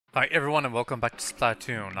Hi everyone and welcome back to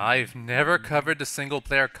Splatoon. I've never covered the single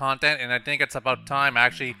player content and I think it's about time I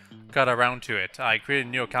actually got around to it. I created a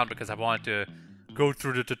new account because I wanted to go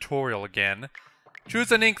through the tutorial again.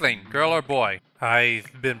 Choose an Inkling, girl or boy.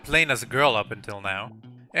 I've been playing as a girl up until now.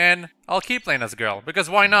 And I'll keep playing as a girl, because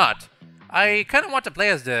why not? I kind of want to play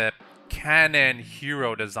as the canon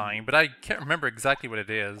hero design, but I can't remember exactly what it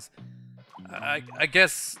is. I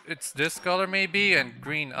guess it's this color maybe, and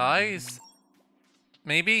green eyes?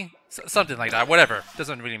 Maybe? Something like that. Whatever.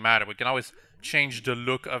 Doesn't really matter. We can always change the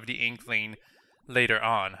look of the Inkling later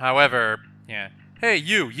on. However, yeah. Hey,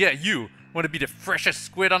 you! Yeah, you! Want to be the freshest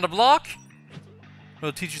squid on the block?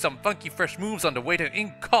 We'll teach you some funky fresh moves on the way to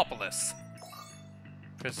Inkopolis.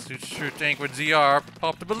 Press to shoot tank with ZR.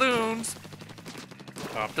 Pop the balloons.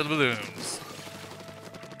 Pop the balloons.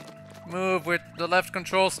 Move with the left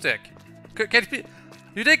control stick.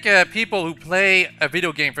 Do you think people who play a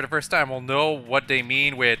video game for the first time will know what they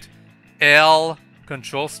mean with L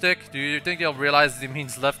control stick? Do you think they'll realize it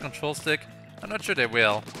means left control stick? I'm not sure they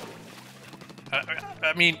will.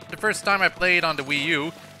 I mean, the first time I played on the Wii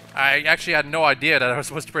U, I actually had no idea that I was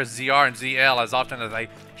supposed to press ZR and ZL as often as I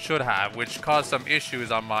should have, which caused some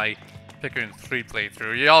issues on my Pikmin 3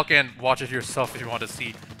 playthrough. Y'all can watch it yourself if you want to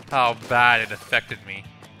see how bad it affected me.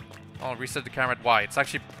 I'll reset the camera at Y. It's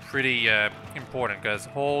actually pretty important because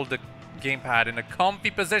hold the gamepad in a comfy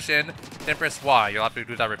position, then press Y. You'll have to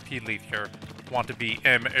do that repeatedly if you want to be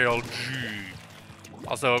MLG.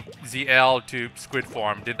 Also, ZL to squid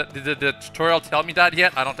form. Did the tutorial tell me that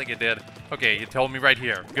yet? I don't think it did. Okay, you told me right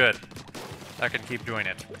here. Good. I can keep doing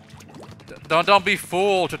it. Don't be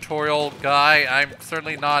fooled, tutorial guy. I'm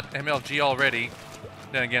certainly not MLG already.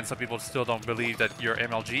 Then again, some people still don't believe that you're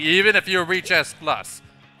MLG, even if you reach S+.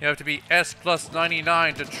 You have to be S plus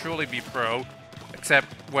 99 to truly be pro. Except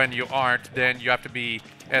when you aren't, then you have to be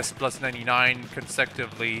S plus 99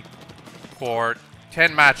 consecutively for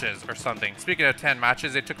 10 matches or something. Speaking of 10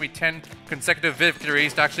 matches, it took me 10 consecutive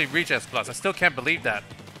victories to actually reach S+. I still can't believe that.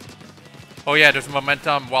 Oh yeah, there's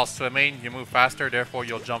momentum while swimming. You move faster, therefore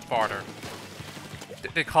you'll jump farther.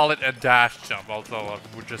 They call it a dash jump, although I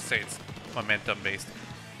would just say it's momentum based.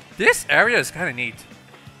 This area is kind of neat.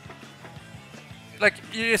 Like,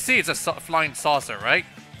 you see it's a flying saucer, right?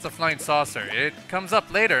 It's a flying saucer. It comes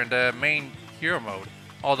up later in the main hero mode.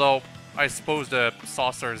 Although, I suppose the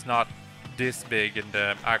saucer is not this big in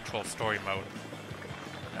the actual story mode.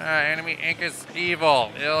 Enemy ink is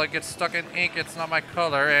evil. It'll get stuck in ink, it's not my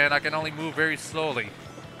color, and I can only move very slowly.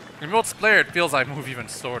 In multiplayer, it feels I move even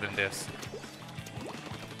slower than this.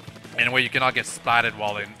 Anyway, you cannot get splatted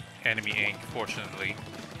while in enemy ink, fortunately.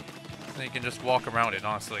 Then you can just walk around it,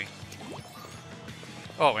 honestly.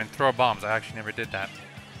 Oh, and throw bombs. I actually never did that.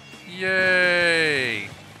 Yay!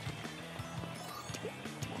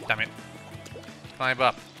 Damn it. Climb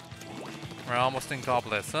up. We're almost in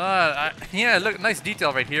Inkopolis. Yeah, look, nice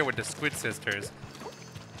detail right here with the Squid Sisters.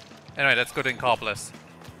 Anyway, let's go to Inkopolis.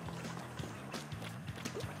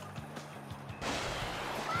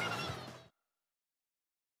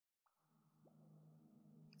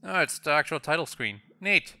 Oh, it's the actual title screen.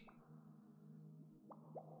 Neat.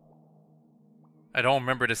 I don't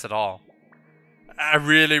remember this at all. I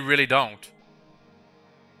really, really don't.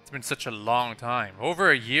 It's been such a long time.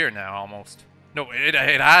 Over a year now, almost. No, it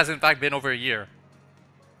has in fact been over a year.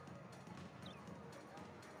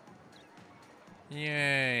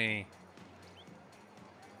 Yay.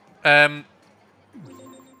 Yeah.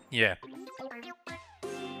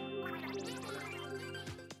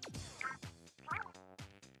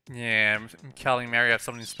 Yeah, I'm telling Mary I have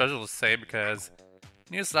something special to say because...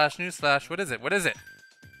 Newsflash, newsflash, what is it? What is it?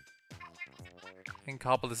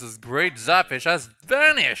 Inkopolis' great Zapfish has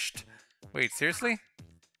vanished! Wait, seriously?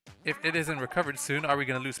 If it isn't recovered soon, are we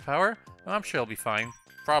gonna lose power? Well, I'm sure it'll be fine.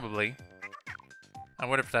 Probably. I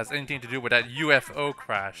wonder if it has anything to do with that UFO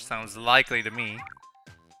crash. Sounds likely to me.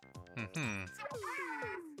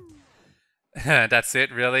 That's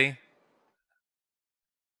it, really?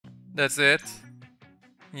 That's it?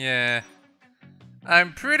 Yeah.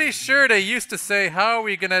 I'm pretty sure they used to say, how are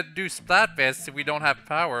we gonna do Splatfest if we don't have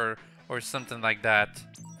power, or something like that.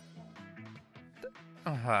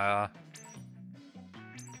 The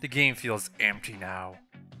game feels empty now.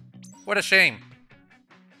 What a shame.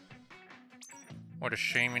 What a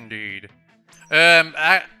shame indeed.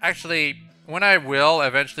 Actually, when I will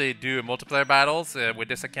eventually do multiplayer battles with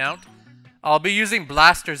this account, I'll be using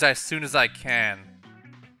blasters as soon as I can.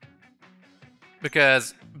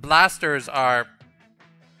 Because blasters are...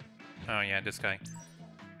 Oh yeah, this guy.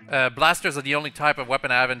 Blasters are the only type of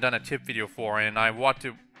weapon I haven't done a tip video for, and I want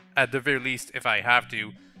to, at the very least, if I have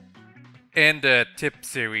to, end the tip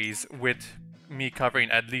series with me covering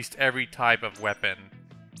at least every type of weapon.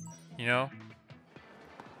 You know?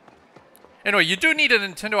 Anyway, you do need a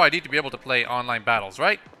Nintendo ID to be able to play online battles,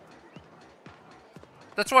 right?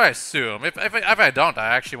 That's what I assume. If I don't, I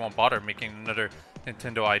actually won't bother making another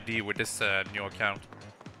Nintendo ID with this new account.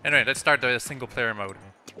 Anyway, let's start the single player mode.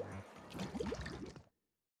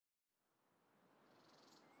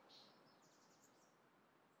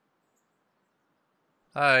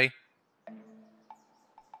 Hi.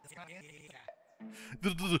 The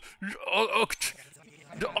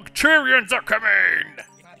Octarians are coming!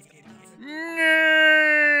 No!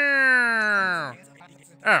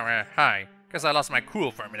 Oh, hi. Guess I lost my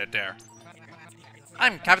cool for a minute there.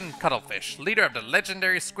 I'm Captain Cuttlefish, leader of the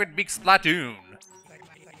legendary squid beak Splatoon.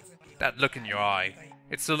 That look in your eye.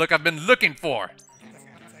 It's the look I've been looking for.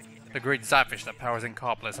 The great zapfish that powers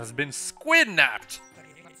Inkopolis has been squid-napped.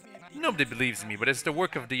 Nobody believes me, but it's the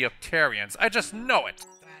work of the Octarians. I just know it.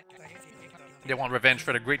 They want revenge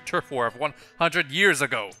for the great turf war of 100 years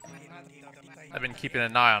ago. I've been keeping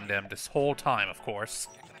an eye on them this whole time, of course.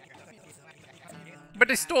 But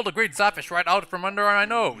they stole the great zapfish right out from under my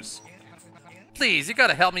nose. Please, you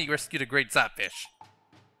gotta help me rescue the great zapfish.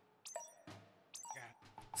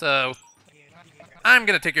 So, I'm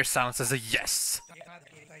gonna take your silence as a yes.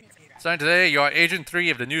 Starting today, you are Agent 3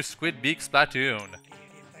 of the new Squid Beak Splatoon.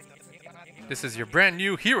 This is your brand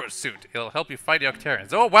new hero suit. It'll help you fight the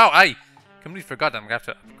Octarians. Oh wow, I completely forgot I'm gonna have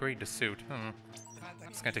to upgrade the suit.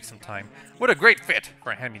 It's gonna take some time. What a great fit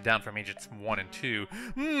for a hand-me-down from Agents 1 and 2.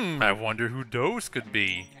 I wonder who those could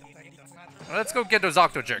be. Well, let's go get those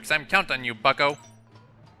Octo Jerks. I'm counting on you, bucko.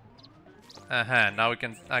 Now we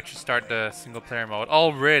can actually start the single-player mode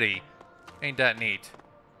already. Ain't that neat?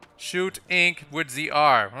 Shoot ink with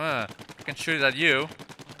ZR. I can shoot it at you.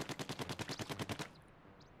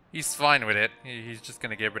 He's fine with it. He's just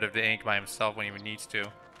gonna get rid of the ink by himself when he needs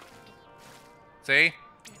to. See?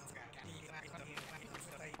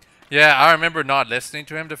 Yeah, I remember not listening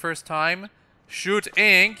to him the first time. Shoot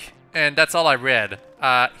ink, and that's all I read.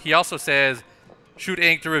 He also says, shoot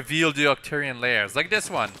ink to reveal the Octarian layers, like this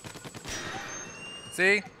one.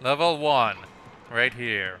 See? Level 1. Right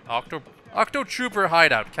here. Octo Trooper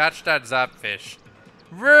hideout. Catch that zapfish.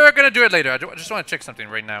 We're gonna do it later. I just want to check something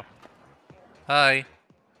right now. Hi.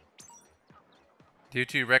 Do you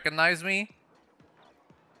two recognize me?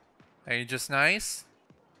 Are you just nice?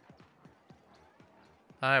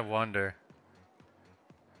 I wonder.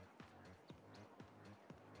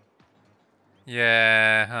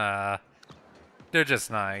 Yeah, they're just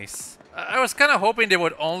nice. I was kind of hoping they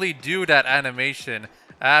would only do that animation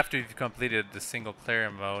after you've completed the single player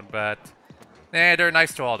mode, but nah, they're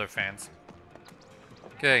nice to all their fans.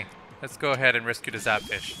 Okay, let's go ahead and rescue the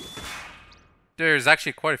zapfish. There's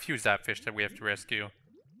actually quite a few zapfish that we have to rescue.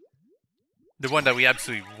 The one that we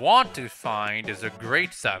absolutely want to find is a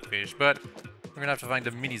great zapfish, but we're gonna have to find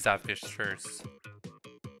the mini zapfish first.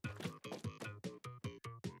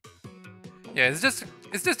 Yeah, is this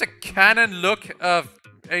a canon look of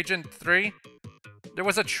Agent 3? There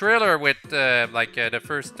was a trailer with the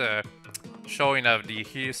first showing of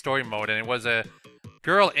the story mode, and it was a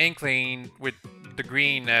girl inkling with the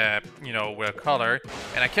green color,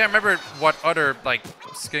 and I can't remember what other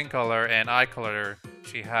skin color and eye color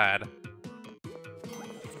she had.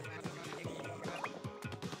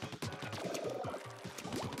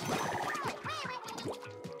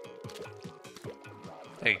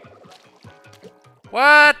 Hey.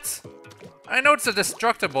 What? I know it's a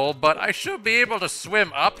destructible, but I should be able to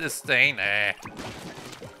swim up this thing.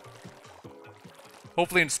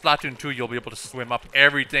 Hopefully in Splatoon 2 you'll be able to swim up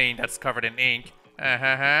everything that's covered in ink.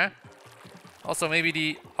 Also, maybe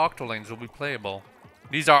the Octolings will be playable.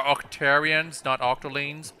 These are Octarians, not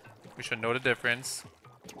Octolings. We should know the difference.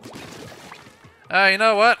 You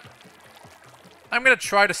know what? I'm gonna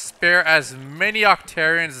try to spare as many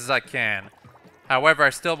Octarians as I can. However, I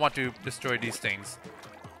still want to destroy these things.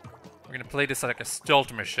 We're gonna play this like a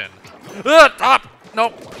stealth mission. Stop!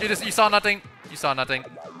 Nope. You saw nothing. You saw nothing.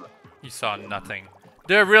 You saw nothing.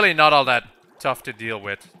 They're really not all that tough to deal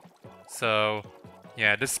with. So,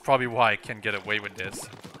 yeah, this is probably why I can get away with this.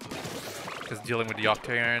 Because dealing with the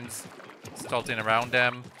Octarians, stealthing around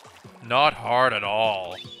them, not hard at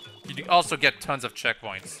all. You also get tons of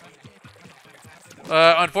checkpoints.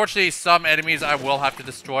 Unfortunately, some enemies I will have to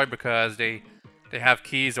destroy because they have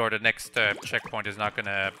keys, or the next checkpoint is not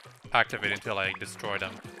gonna activate until I destroy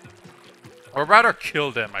them. Or rather,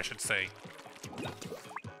 kill them, I should say.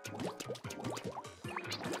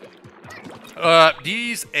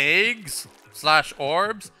 These eggs /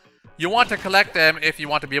 orbs, you want to collect them if you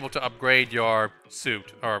want to be able to upgrade your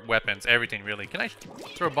suit or weapons, everything really. Can I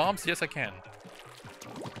throw bombs? Yes, I can.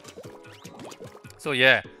 So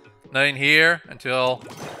yeah, nothing here until...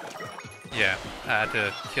 Yeah, I had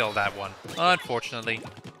to kill that one, unfortunately.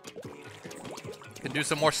 Can do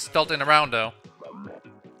some more stealthing around, though.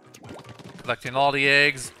 Collecting all the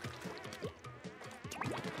eggs.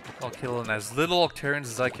 I'll kill as little Octarians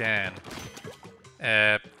as I can.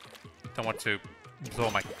 Don't want to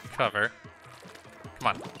blow my cover. Come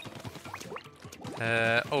on.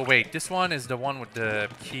 Oh wait, this one is the one with the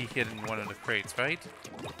key hidden in one of the crates, right?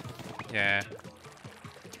 Yeah.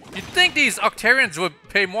 You'd think these Octarians would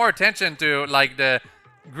pay more attention to, like, the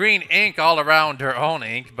green ink all around their own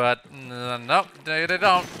ink, but nope, they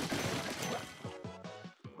don't.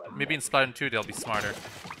 Maybe in Splatoon 2 they'll be smarter.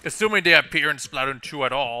 Assuming they appear in Splatoon 2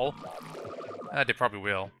 at all. They probably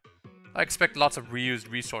will. I expect lots of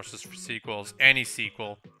reused resources for sequels. Any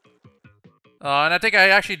sequel. And I think I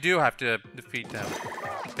actually do have to defeat them.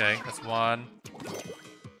 Okay, that's 1,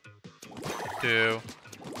 2,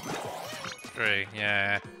 3,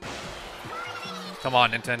 yeah. Come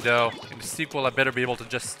on, Nintendo. In the sequel, I better be able to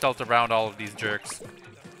just stealth around all of these jerks.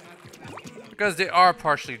 Because they are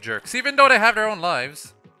partially jerks, even though they have their own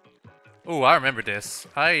lives. Oh, I remember this.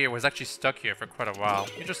 I was actually stuck here for quite a while.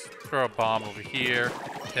 You just throw a bomb over here,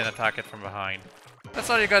 then attack it from behind.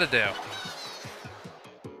 That's all you gotta do.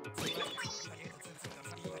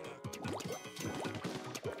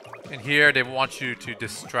 And here, they want you to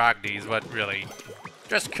distract these, but really,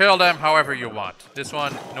 just kill them however you want. This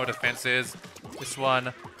one, no defenses. This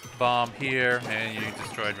one, bomb here, and you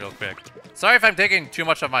destroy it real quick. Sorry if I'm taking too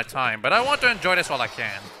much of my time, but I want to enjoy this while I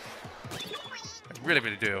can. I really,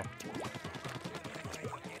 really do.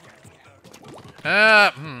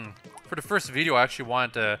 For the first video, I actually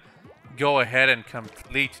wanted to go ahead and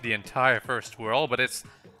complete the entire first world, but it's...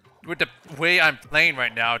 With the way I'm playing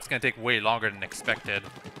right now, it's gonna take way longer than expected.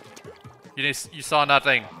 You saw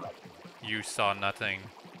nothing. You saw nothing.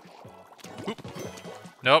 Oop.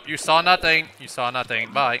 Nope, you saw nothing. You saw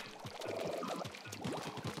nothing. Bye.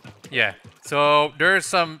 Yeah. So there's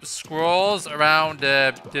some scrolls around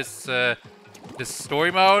this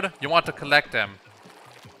story mode. You want to collect them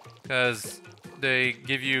because they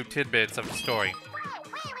give you tidbits of the story.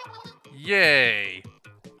 Yay!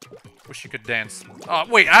 Wish you could dance. Oh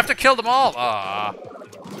wait, I have to kill them all. Ah,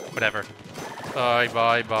 whatever. Bye,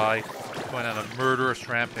 bye, bye. Going on a murderous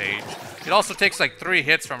rampage. It also takes like 3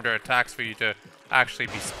 hits from their attacks for you to actually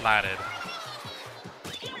be splatted.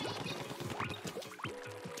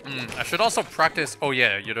 I should also practice... Oh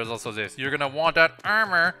yeah, there's also this. You're gonna want that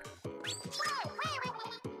armor.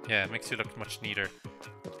 Yeah, it makes you look much neater.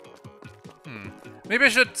 Maybe I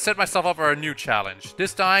should set myself up for a new challenge.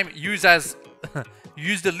 This time, use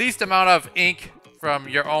the least amount of ink from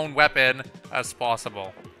your own weapon as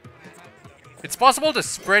possible. It's possible to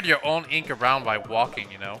spread your own ink around by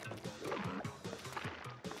walking, you know.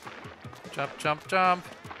 Jump, jump, jump.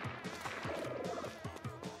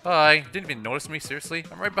 Bye. Didn't even notice me, seriously?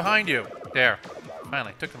 I'm right behind you. There.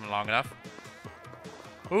 Finally, took them long enough.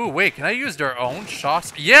 Ooh, wait, can I use their own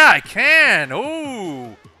shots? Yeah, I can!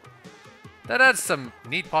 Ooh! That adds some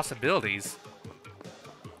neat possibilities.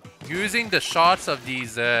 Using the shots of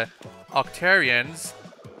these Octarians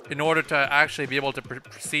in order to actually be able to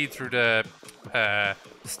proceed through the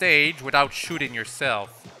stage without shooting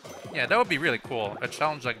yourself. Yeah, that would be really cool. A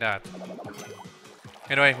challenge like that.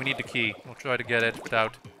 Anyway, we need the key. We'll try to get it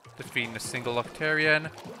without defeating a single Octarian.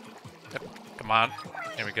 Yep, come on.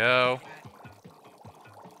 Here we go.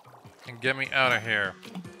 And get me out of here.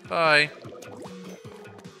 Bye.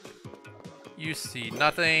 You see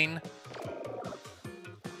nothing.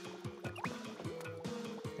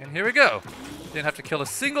 And here we go. Didn't have to kill a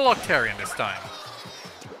single Octarian this time.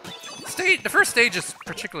 The first stage is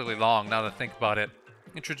particularly long, now that I think about it.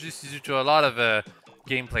 Introduces you to a lot of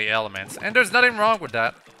gameplay elements, and there's nothing wrong with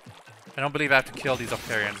that. I don't believe I have to kill these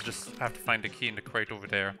Octarians, just have to find the key in the crate over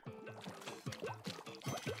there.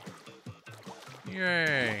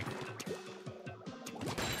 Yay.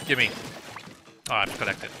 Gimme. Oh, I have to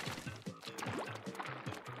collect it.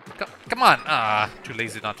 Come on! Ah, too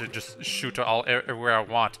lazy not to just shoot everywhere I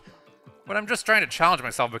want. But I'm just trying to challenge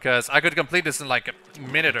myself because I could complete this in like a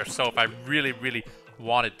minute or so if I really, really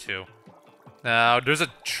wanted to. Now, there's a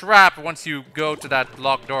trap once you go to that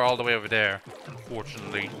locked door all the way over there,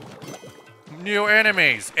 unfortunately. New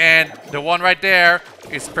enemies! And the one right there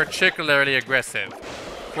is particularly aggressive.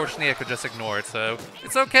 Fortunately, I could just ignore it, so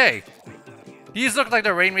it's okay. These look like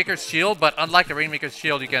the Rainmaker's shield, but unlike the Rainmaker's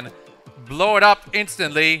shield, you can blow it up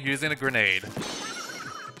instantly using a grenade.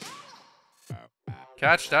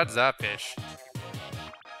 Catch that Zapfish.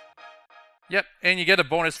 Yep, and you get a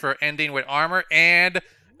bonus for ending with armor and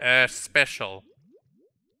special.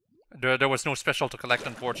 There was no special to collect,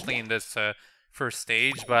 unfortunately, in this first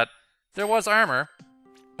stage, but there was armor.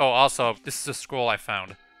 Oh, also, this is a scroll I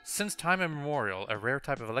found. Since time immemorial, a rare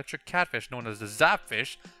type of electric catfish known as the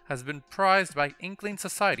zapfish has been prized by Inkling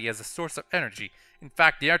society as a source of energy. In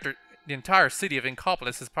fact, the entire city of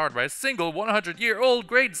Inkopolis is powered by a single 100-year-old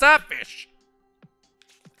great zapfish.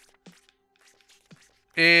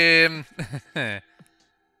 The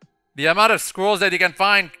amount of scrolls that you can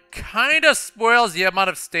find kind of spoils the amount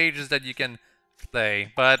of stages that you can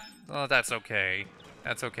play, but that's okay.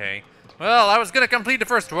 That's okay. Well, I was gonna complete the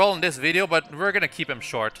first role in this video, but we're gonna keep him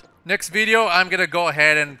short. Next video, I'm gonna go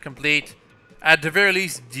ahead and complete, at the very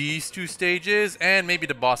least, these 2 stages, and maybe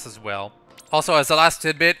the boss as well. Also, as a last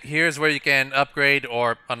tidbit, here's where you can upgrade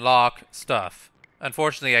or unlock stuff.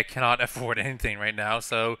 Unfortunately, I cannot afford anything right now,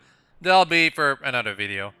 so that'll be for another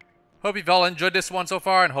video. Hope you've all enjoyed this one so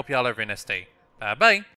far, and hope you all have a nice day. Bye-bye!